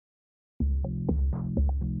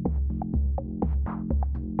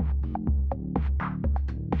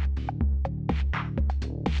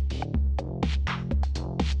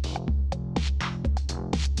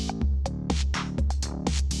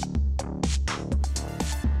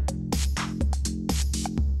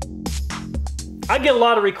I get a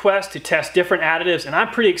lot of requests to test different additives, and I'm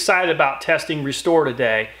pretty excited about testing Restore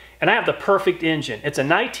today. And I have the perfect engine. It's a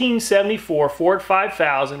 1974 Ford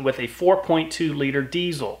 5000 with a 4.2 liter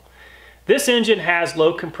diesel. This engine has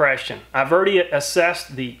low compression. I've already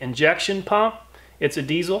assessed the injection pump. It's a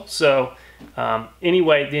diesel, so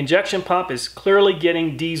anyway, the injection pump is clearly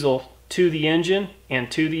getting diesel to the engine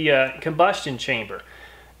and to the combustion chamber.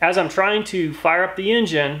 As I'm trying to fire up the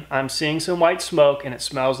engine, I'm seeing some white smoke and it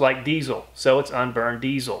smells like diesel, so it's unburned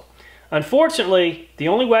diesel. Unfortunately, the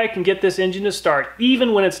only way I can get this engine to start,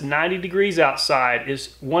 even when it's 90 degrees outside,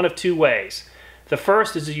 is one of two ways. The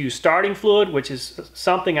first is to use starting fluid, which is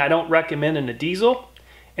something I don't recommend in a diesel.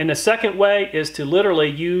 And the second way is to literally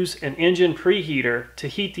use an engine preheater to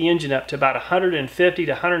heat the engine up to about 150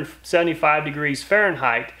 to 175 degrees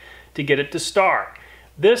Fahrenheit to get it to start.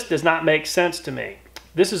 This does not make sense to me.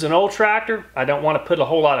 This is an old tractor. I don't want to put a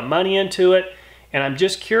whole lot of money into it. And I'm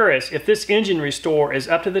just curious if this engine restore is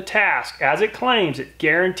up to the task. As it claims, it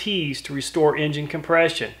guarantees to restore engine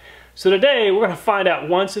compression. So today we're going to find out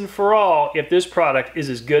once and for all if this product is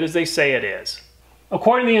as good as they say it is.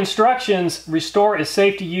 According to the instructions, Restore is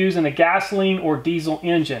safe to use in a gasoline or diesel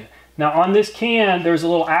engine. Now on this can there's a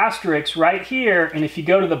little asterisk right here, and if you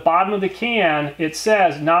go to the bottom of the can it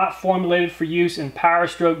says not formulated for use in Power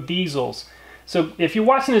Stroke diesels. So if you're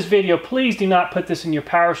watching this video, please do not put this in your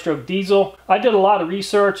Power Stroke diesel. I did a lot of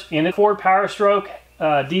research, and Ford Power Stroke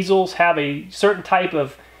diesels have a certain type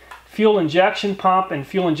of fuel injection pump and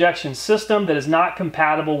fuel injection system that is not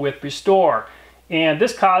compatible with Restore. And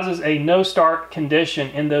this causes a no-start condition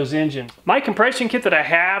in those engines. My compression kit that I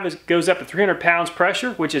have goes up to 300 pounds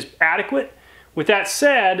pressure, which is adequate. With that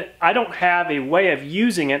said, I don't have a way of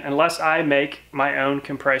using it unless I make my own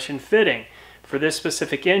compression fitting for this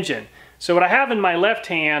specific engine. So what I have in my left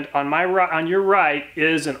hand, on your right,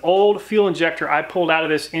 is an old fuel injector I pulled out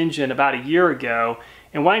of this engine about a year ago.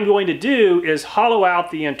 And what I'm going to do is hollow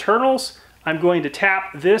out the internals. I'm going to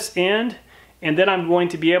tap this end, and then I'm going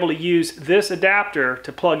to be able to use this adapter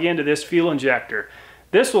to plug into this fuel injector.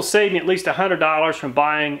 This will save me at least $100 from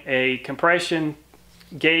buying a compression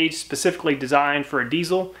gauge specifically designed for a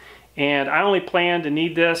diesel. And I only plan to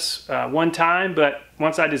need this one time, but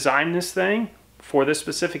once I design this thing for this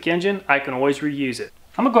specific engine, I can always reuse it.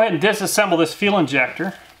 I'm gonna go ahead and disassemble this fuel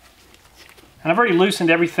injector. And I've already loosened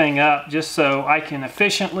everything up just so I can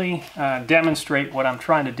efficiently demonstrate what I'm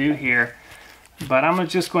trying to do here. But I'm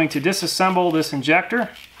just going to disassemble this injector.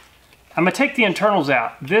 I'm gonna take the internals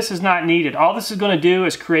out. This is not needed. All this is gonna do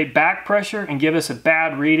is create back pressure and give us a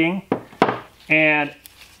bad reading. And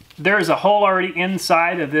there's a hole already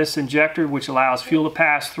inside of this injector which allows fuel to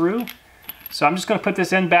pass through. So I'm just gonna put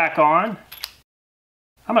this end back on.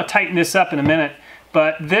 I'm going to tighten this up in a minute,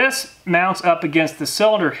 but this mounts up against the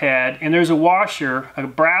cylinder head, and there's a washer, a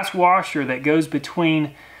brass washer that goes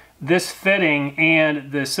between this fitting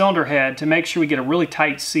and the cylinder head to make sure we get a really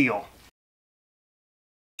tight seal.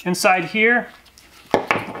 Inside here,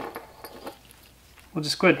 we'll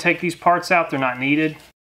just go ahead and take these parts out. They're not needed.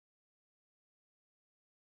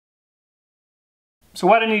 So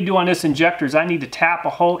what I need to do on this injector is I need to tap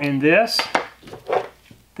a hole in this,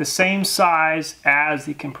 the same size as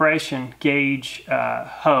the compression gauge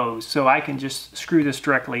hose, so I can just screw this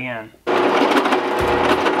directly in.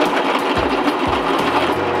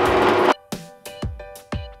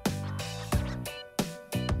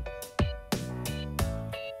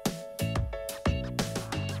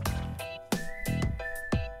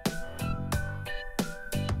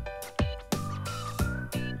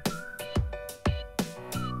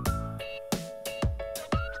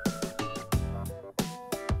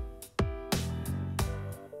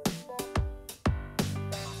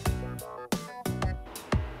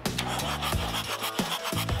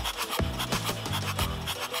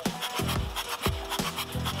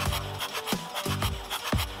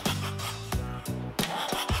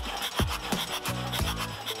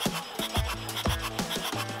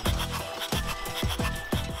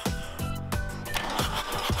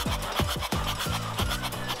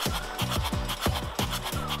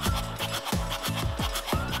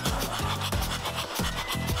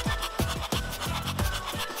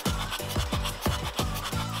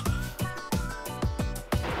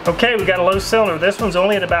 Okay, we got a low cylinder. This one's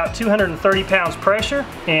only at about 230 pounds pressure,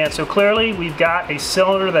 and so clearly we've got a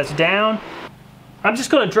cylinder that's down. I'm just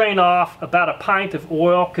going to drain off about a pint of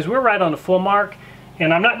oil because we're right on the full mark,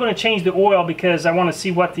 and I'm not going to change the oil because I want to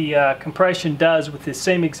see what the compression does with the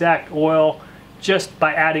same exact oil just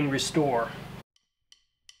by adding Restore.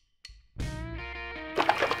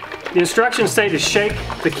 The instructions say to shake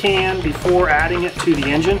the can before adding it to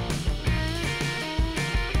the engine.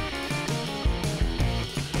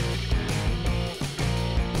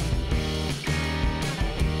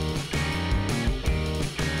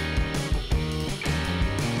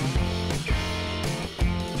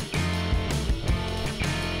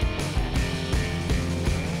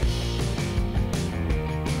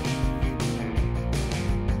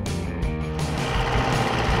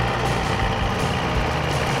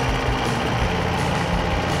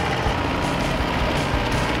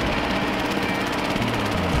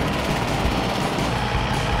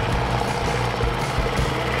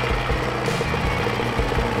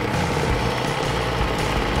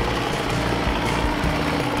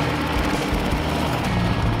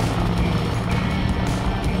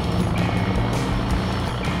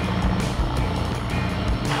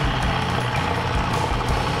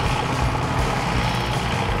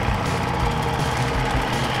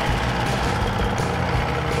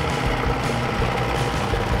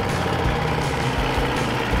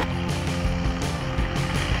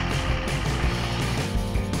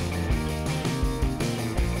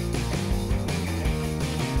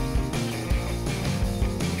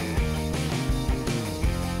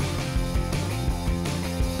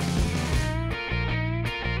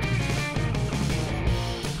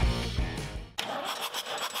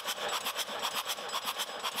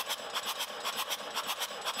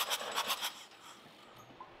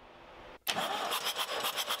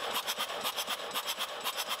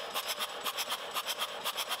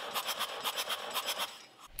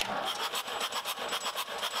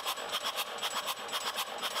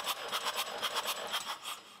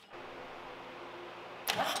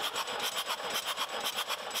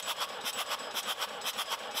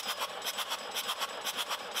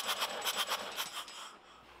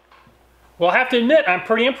 Well, I have to admit, I'm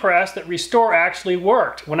pretty impressed that Restore actually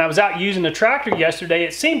worked. When I was out using the tractor yesterday,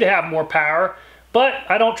 it seemed to have more power, but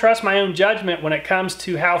I don't trust my own judgment when it comes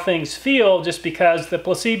to how things feel just because the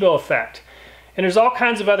placebo effect. And there's all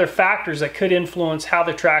kinds of other factors that could influence how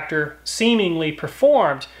the tractor seemingly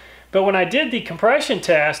performed. But when I did the compression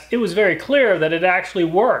test, it was very clear that it actually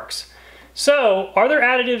works. So, are there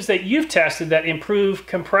additives that you've tested that improve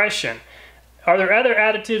compression? Are there other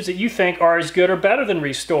additives that you think are as good or better than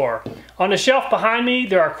Restore? On the shelf behind me,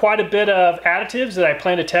 there are quite a bit of additives that I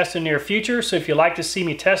plan to test in the near future, so if you'd like to see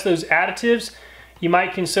me test those additives, you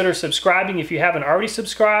might consider subscribing if you haven't already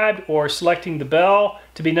subscribed, or selecting the bell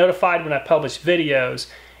to be notified when I publish videos.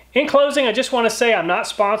 In closing, I just want to say I'm not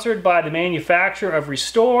sponsored by the manufacturer of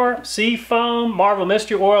Restore, Seafoam, Marvel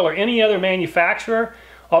Mystery Oil, or any other manufacturer.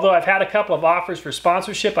 Although I've had a couple of offers for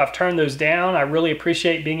sponsorship, I've turned those down. I really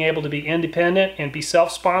appreciate being able to be independent and be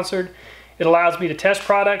self-sponsored. It allows me to test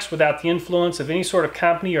products without the influence of any sort of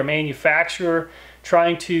company or manufacturer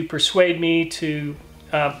trying to persuade me to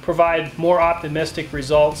provide more optimistic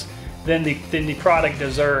results than the product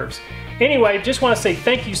deserves. Anyway, just want to say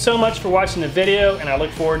thank you so much for watching the video, and I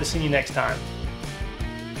look forward to seeing you next time.